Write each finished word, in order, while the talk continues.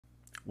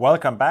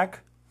Welcome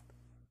back.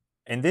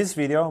 In this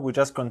video, we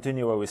just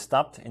continue where we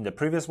stopped in the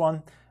previous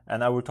one,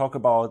 and I will talk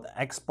about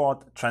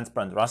export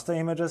transparent raster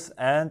images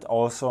and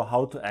also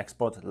how to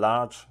export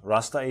large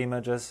raster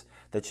images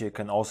that you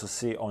can also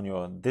see on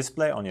your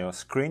display, on your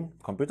screen,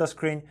 computer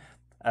screen,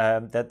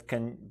 that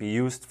can be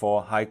used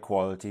for high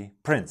quality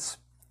prints.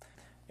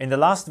 In the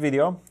last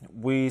video,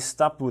 we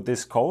stopped with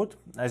this code.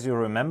 As you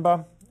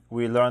remember,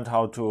 we learned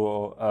how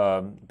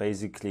to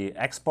basically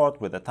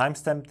export with a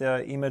timestamp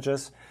the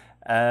images,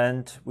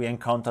 and we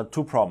encountered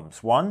two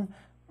problems. One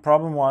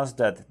problem was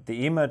that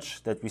the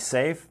image that we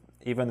save,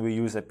 even we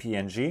use a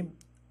PNG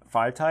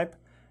file type,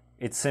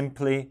 it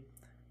simply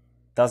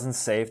doesn't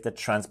save the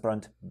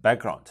transparent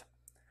background.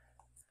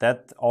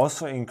 That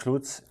also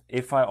includes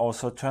if I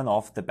also turn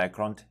off the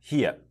background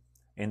here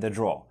in the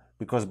drawer,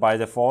 because by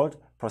default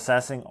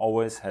processing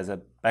always has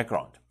a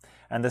background.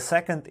 And the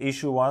second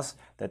issue was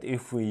that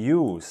if we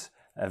use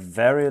a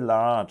very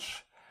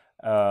large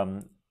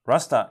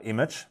raster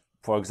image,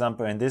 for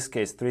example, in this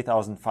case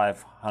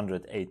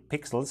 3508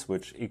 pixels,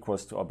 which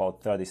equals to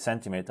about 30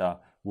 centimeter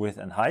width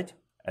and height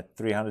at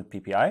 300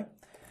 ppi,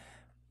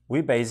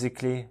 we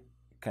basically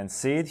can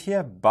see it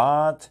here,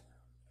 but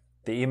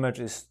the image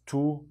is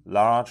too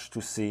large to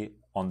see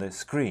on the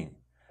screen.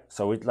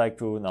 So we'd like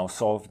to now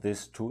solve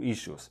these two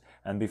issues.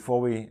 And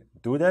before we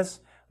do this,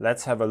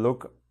 let's have a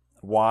look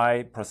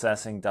why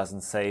processing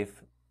doesn't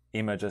save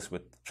images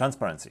with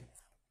transparency.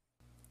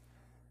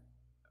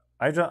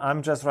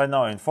 I'm just right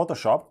now in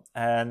Photoshop,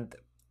 and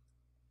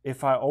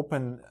if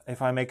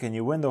I make a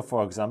new window,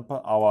 for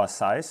example, our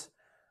size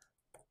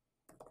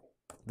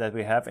that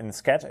we have in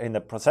Sketch in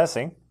the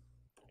processing,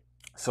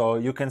 so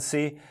you can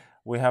see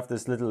we have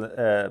this little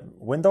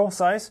window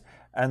size,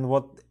 and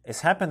what is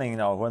happening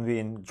now when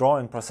we draw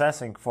in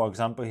processing, for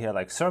example here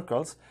like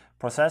circles,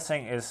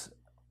 processing is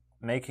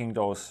making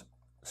those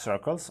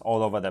circles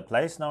all over the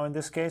place now in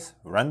this case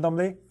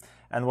randomly,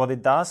 and what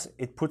it does,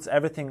 it puts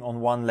everything on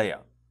one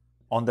layer,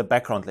 on the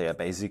background layer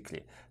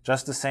basically,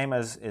 just the same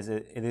as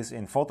it is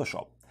in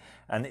Photoshop.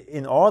 And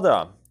in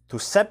order to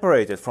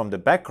separate it from the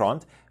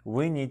background,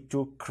 we need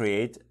to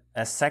create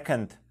a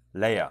second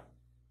layer.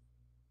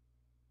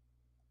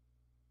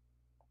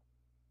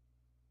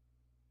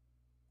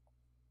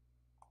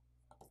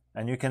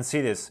 And you can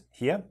see this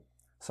here.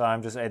 So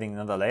I'm just adding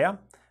another layer.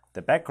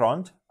 The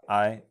background,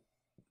 I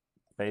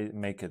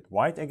make it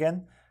white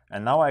again.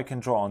 And now I can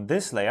draw on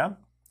this layer,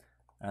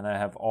 and I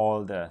have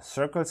all the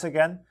circles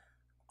again.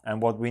 And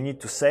what we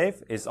need to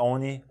save is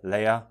only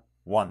layer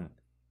 1.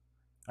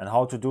 And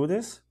how to do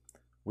this?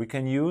 We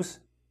can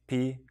use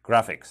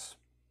PGraphics.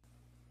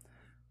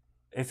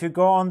 If you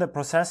go on the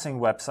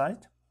processing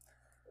website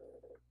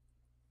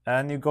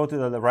and you go to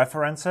the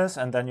references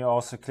and then you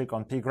also click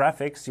on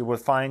PGraphics, you will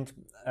find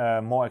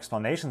more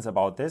explanations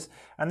about this.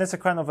 And it's a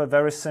kind of a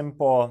very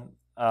simple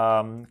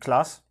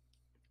class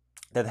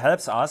that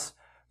helps us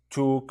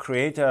to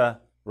create a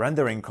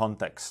rendering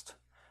context.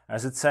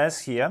 As it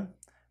says here,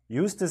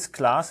 use this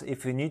class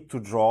if you need to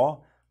draw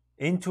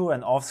into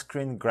an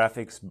off-screen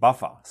graphics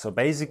buffer. So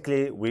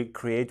basically we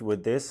create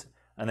with this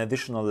an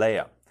additional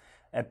layer.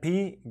 A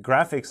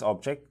PGraphics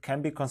object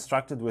can be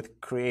constructed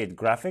with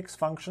createGraphics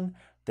function.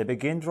 The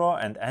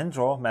begin_draw and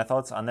end_draw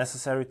methods are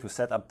necessary to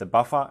set up the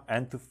buffer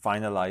and to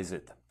finalize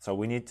it. So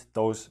we need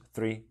those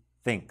three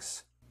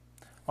things.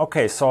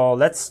 Okay, so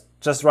let's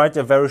just write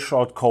a very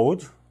short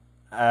code.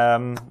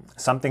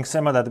 Something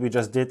similar that we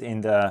just did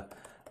in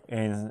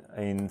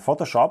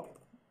Photoshop,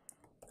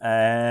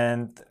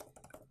 and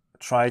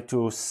try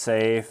to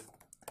save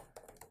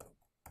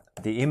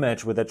the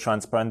image with a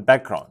transparent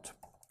background.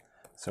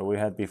 So we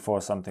had before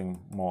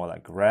something more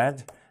like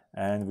red,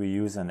 and we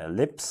use an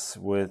ellipse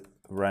with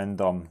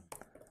random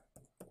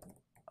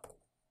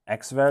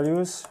x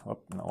values,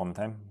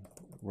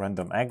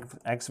 random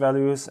x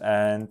values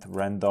and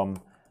random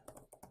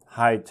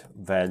height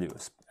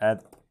values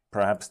at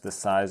perhaps the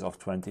size of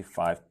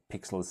 25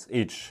 pixels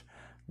each.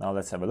 Now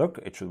let's have a look,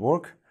 it should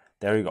work.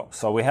 There you go.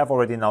 So we have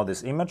already now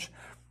this image,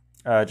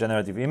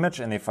 generative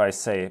image, and if I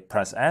say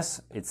press S,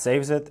 it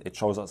saves it. It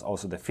shows us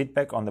also the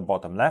feedback on the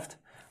bottom left.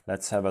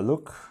 Let's have a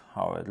look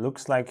how it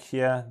looks like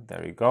here.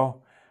 There you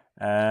go.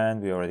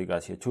 And we already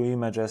got here two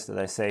images that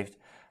I saved,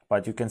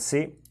 but you can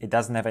see it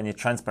doesn't have any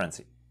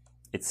transparency.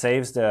 It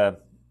saves the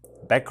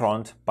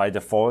background by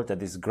default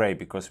that is gray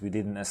because we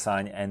didn't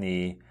assign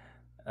any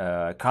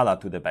color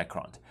to the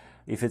background.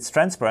 If it's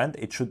transparent,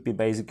 it should be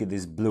basically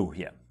this blue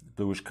here,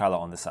 bluish color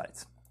on the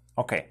sides.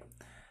 Okay.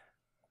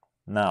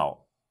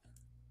 Now,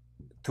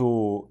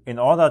 in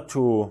order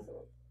to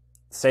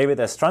save it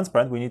as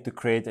transparent, we need to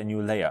create a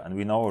new layer, and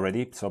we know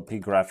already, so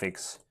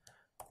PGraphics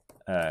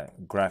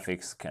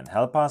graphics can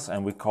help us,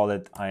 and we call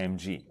it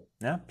IMG.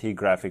 Yeah,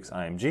 PGraphics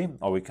IMG,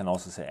 or we can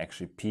also say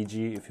actually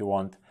PG if you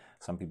want.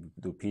 Some people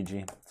do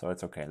PG, so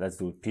it's okay. Let's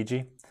do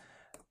PG.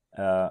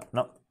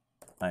 No,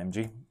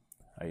 IMG.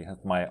 I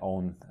have my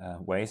own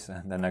ways,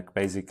 and then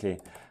basically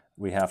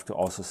we have to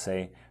also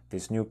say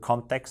this new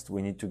context,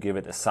 we need to give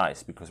it a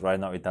size, because right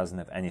now it doesn't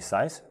have any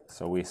size.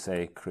 So we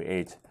say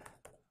create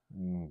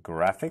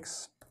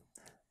graphics,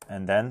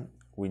 and then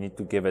we need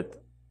to give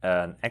it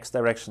an X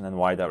direction and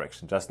Y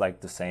direction, just like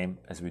the same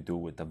as we do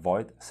with the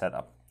void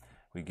setup.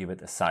 We give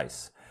it a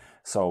size.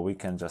 So we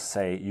can just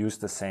say use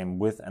the same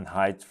width and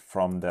height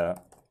from the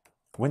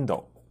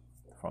window,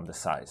 from the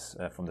size,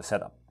 from the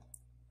setup.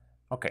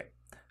 Okay,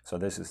 so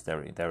this is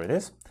there it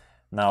is.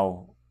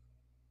 Now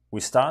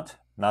we start,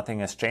 nothing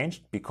has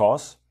changed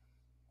because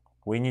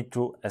we need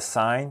to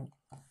assign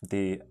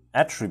the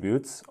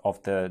attributes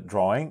of the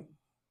drawing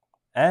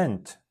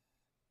and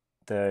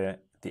the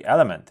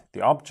element,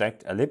 the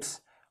object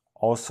ellipse,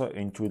 also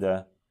into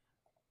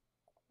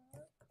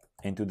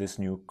this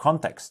new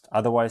context.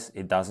 Otherwise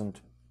it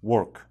doesn't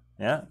work.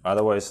 Yeah,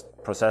 otherwise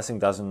processing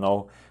doesn't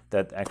know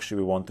that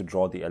actually we want to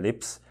draw the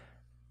ellipse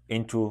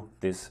into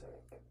this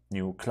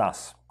new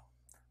class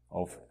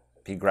of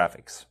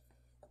PGraphics.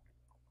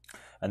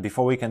 And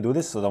before we can do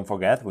this, so don't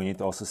forget, we need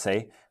to also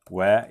say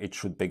where it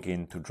should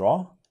begin to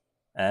draw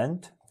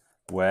and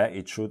where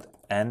it should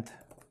end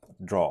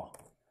draw,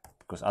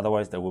 because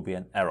otherwise there will be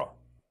an error.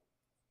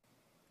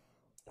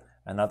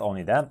 And not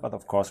only that, but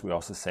of course we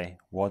also say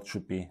what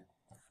should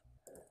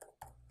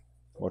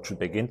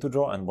begin to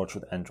draw and what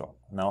should end draw.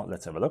 Now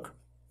let's have a look.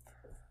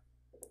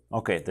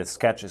 Okay, the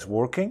sketch is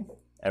working,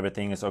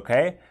 everything is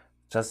okay,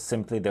 just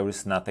simply there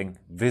is nothing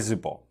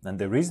visible. And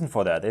the reason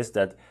for that is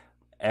that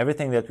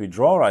everything that we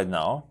draw right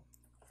now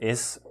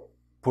is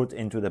put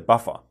into the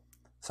buffer,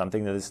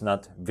 something that is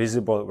not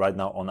visible right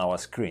now on our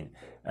screen.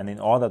 And in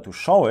order to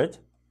show it,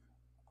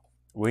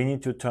 we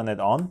need to turn it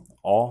on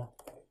or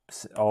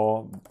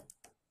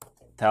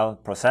tell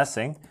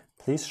processing,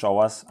 please show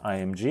us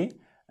IMG,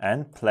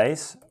 and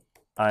place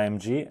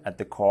IMG at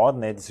the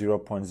coordinate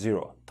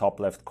 0.0, top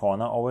left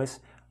corner always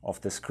of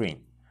the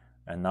screen.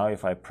 And now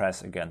if I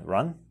press again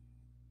run,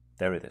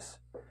 there it is.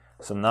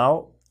 So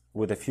now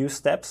with a few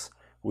steps,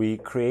 we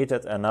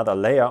created another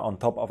layer on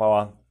top of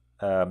our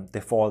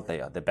default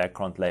layer, the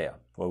background layer,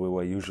 where we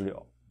were usually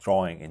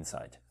drawing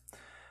inside.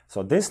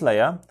 So this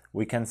layer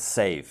we can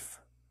save,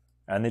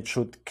 and it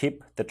should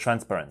keep the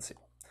transparency.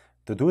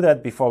 To do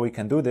that, before we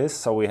can do this,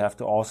 so we have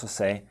to also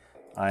say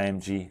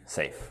IMG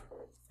save.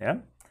 Yeah?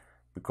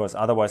 Because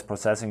otherwise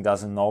processing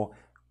doesn't know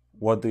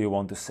what do you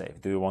want to save.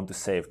 Do you want to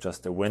save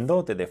just the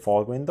window, the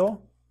default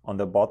window on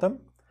the bottom,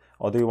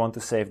 or do you want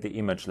to save the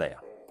image layer?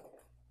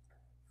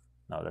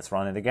 Now let's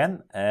run it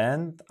again,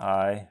 and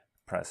I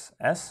press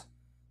S.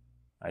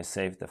 I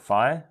save the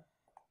file.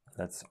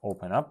 Let's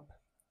open up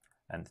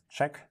and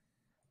check.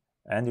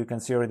 And you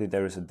can see already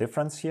there is a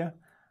difference here.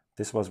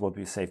 This was what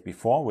we saved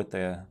before with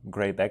the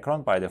gray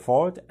background by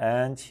default,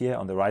 and here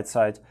on the right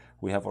side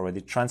we have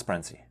already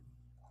transparency.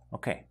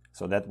 Okay,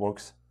 so that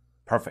works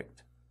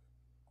perfect.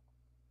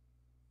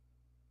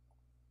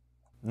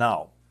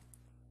 Now,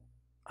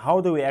 how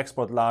do we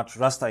export large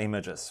raster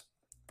images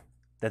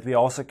that we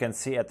also can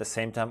see at the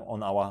same time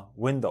on our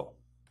window?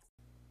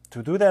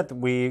 To do that,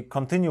 we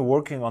continue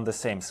working on the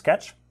same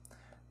sketch,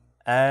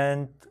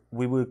 and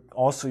we will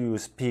also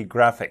use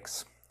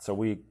PGraphics. So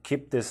we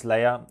keep this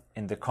layer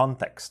in the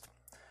context.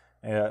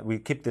 We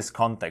keep this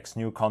context,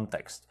 new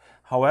context.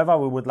 However,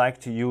 we would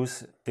like to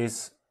use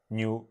these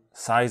new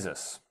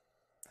sizes.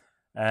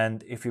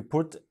 And if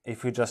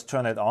we just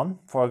turn it on,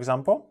 for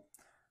example,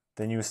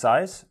 the new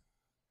size,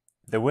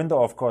 the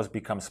window of course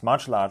becomes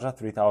much larger,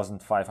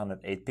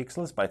 3508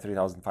 pixels by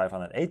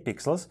 3508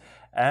 pixels,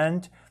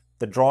 and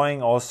the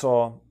drawing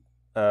also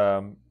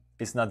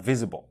is not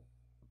visible.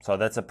 So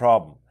that's a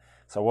problem.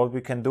 So what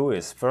we can do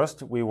is,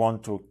 first we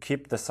want to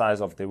keep the size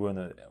of the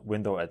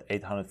window at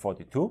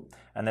 842,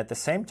 and at the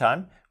same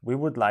time we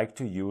would like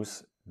to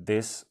use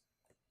these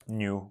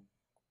new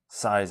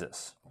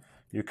sizes.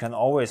 You can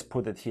always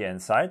put it here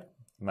inside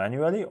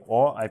manually,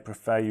 or I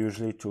prefer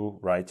usually to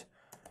write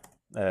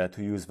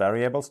to use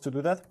variables to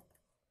do that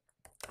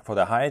for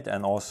the height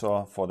and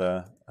also for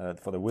the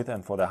width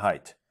and for the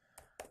height.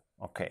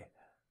 Okay.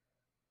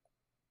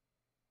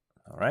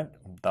 All right,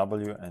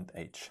 W and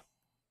H.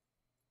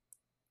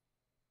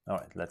 All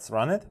right, let's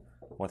run it.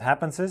 What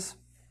happens is,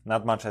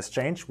 not much has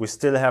changed. We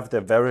still have the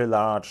very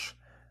large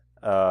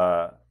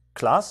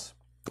class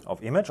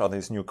of image, or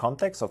this new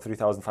context of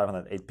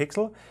 3508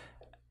 pixel,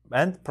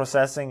 and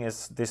processing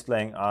is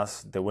displaying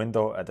us the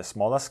window at a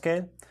smaller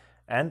scale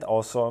and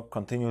also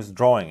continues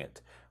drawing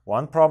it.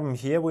 One problem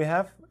here we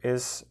have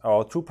is,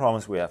 or two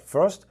problems we have.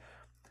 First,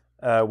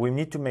 we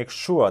need to make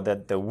sure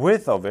that the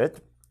width of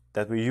it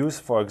that we use,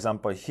 for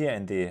example, here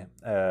in the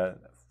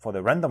for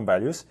the random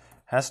values,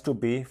 has to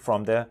be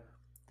from the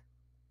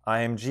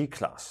IMG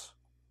class.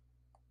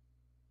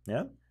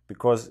 Yeah,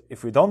 because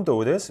if we don't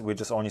do this, we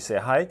just only say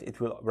height, it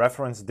will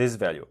reference this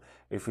value.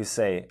 If we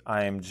say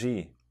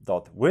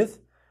img.width,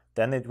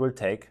 then it will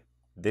take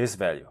this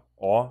value,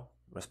 or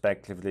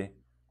respectively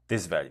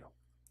this value.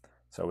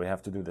 So we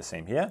have to do the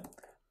same here.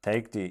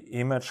 Take the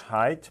image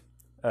height,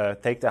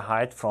 take the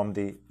height from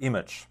the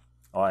image,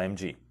 or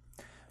IMG.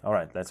 All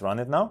right, let's run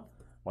it now.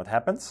 What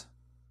happens?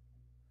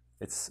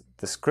 It's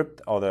the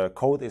script, or the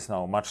code is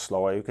now much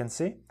slower, you can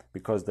see,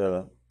 because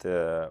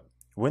the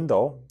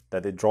window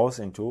that it draws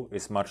into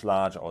is much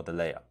larger, or the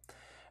layer.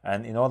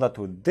 And in order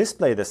to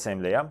display the same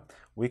layer,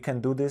 we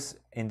can do this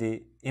in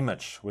the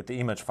image with the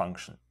image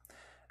function.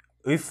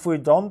 If we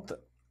don't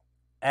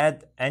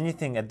add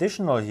anything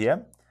additional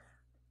here,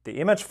 the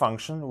image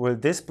function will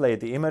display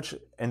the image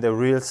in the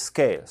real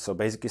scale, so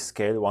basically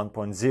scale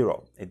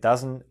 1.0. It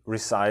doesn't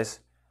resize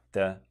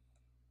the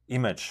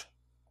image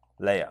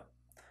layer.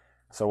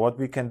 So what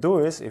we can do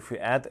is, if we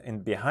add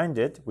in behind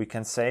it, we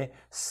can say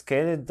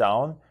scale it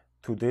down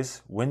to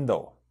this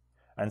window.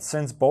 And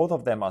since both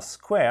of them are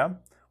square,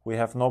 we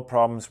have no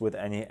problems with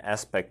any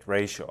aspect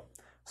ratio.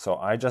 So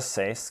I just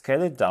say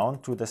scale it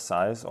down to the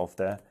size of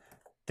the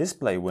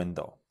display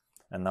window.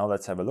 And now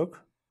let's have a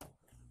look.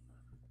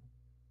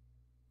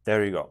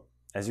 There you go.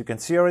 As you can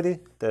see already,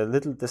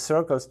 the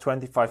circles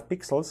 25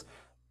 pixels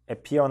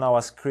appear on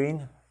our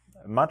screen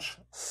much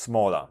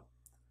smaller.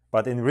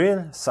 But in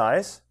real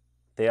size,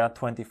 they are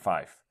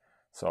 25.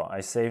 So I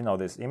save now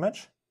this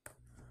image.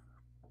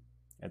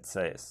 It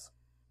says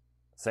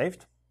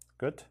saved.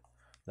 Good.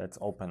 Let's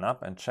open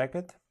up and check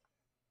it.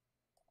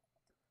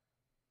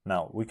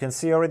 Now we can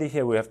see already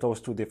here we have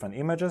those two different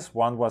images.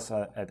 One was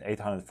at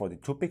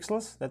 842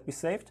 pixels that we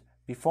saved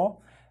before,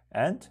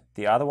 and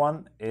the other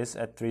one is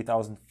at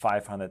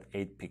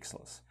 3508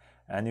 pixels.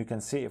 And you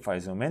can see if I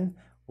zoom in,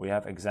 we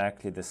have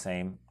exactly the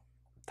same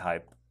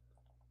type,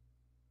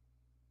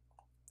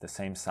 the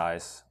same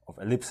size of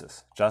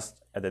ellipses,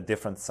 just at a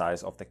different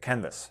size of the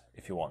canvas,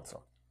 if you want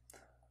so.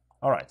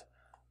 All right.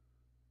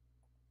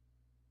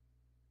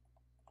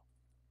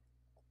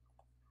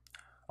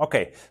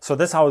 Okay, so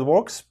that's how it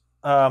works.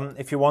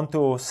 If you want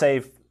to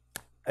save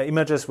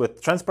images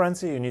with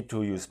transparency, you need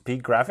to use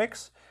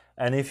PGraphics.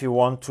 And if you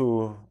want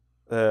to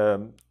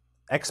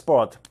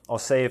export or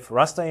save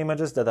raster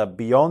images that are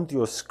beyond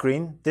your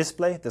screen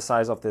display, the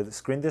size of the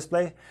screen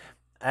display,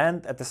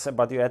 and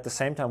but you at the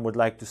same time would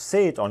like to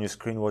see it on your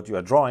screen what you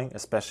are drawing,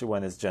 especially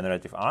when it's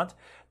generative art,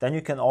 then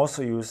you can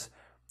also use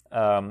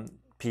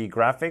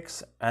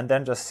PGraphics and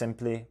then just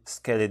simply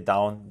scale it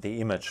down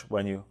the image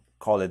when you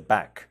call it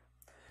back.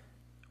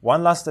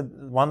 One last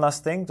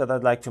thing that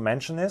I'd like to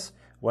mention is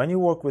when you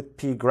work with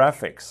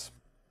PGraphics,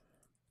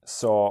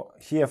 so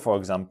here for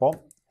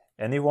example,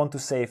 and you want to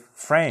save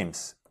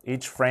frames,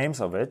 each frames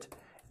of it,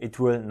 it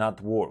will not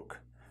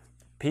work.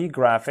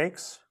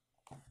 PGraphics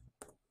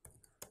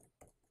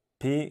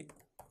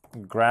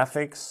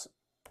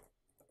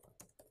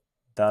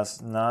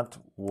does not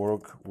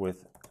work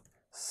with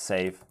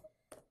save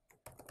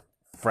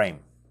frame.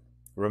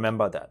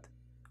 Remember that.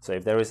 So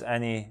if there is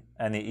any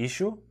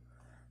issue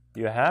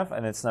you have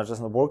and it's not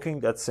just not working,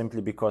 that's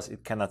simply because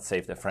it cannot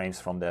save the frames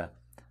from the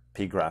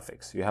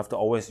PGraphics. You have to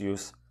always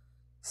use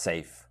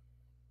save.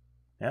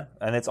 Yeah,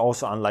 and it's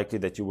also unlikely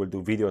that you will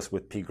do videos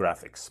with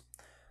PGraphics.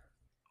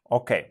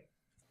 Okay,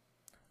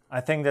 I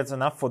think that's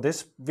enough for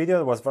this video.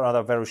 It was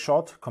rather very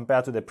short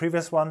compared to the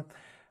previous one.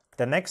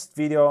 The next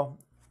video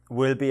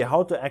will be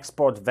how to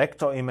export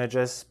vector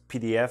images,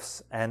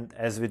 PDFs and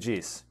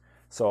SVGs.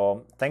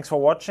 So thanks for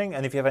watching,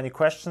 and if you have any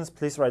questions,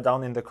 please write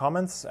down in the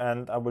comments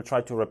and I will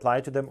try to reply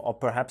to them, or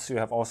perhaps you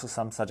have also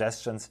some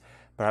suggestions,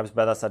 perhaps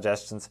better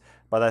suggestions,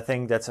 but I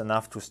think that's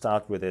enough to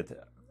start with it.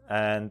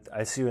 And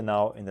I see you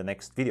now in the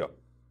next video.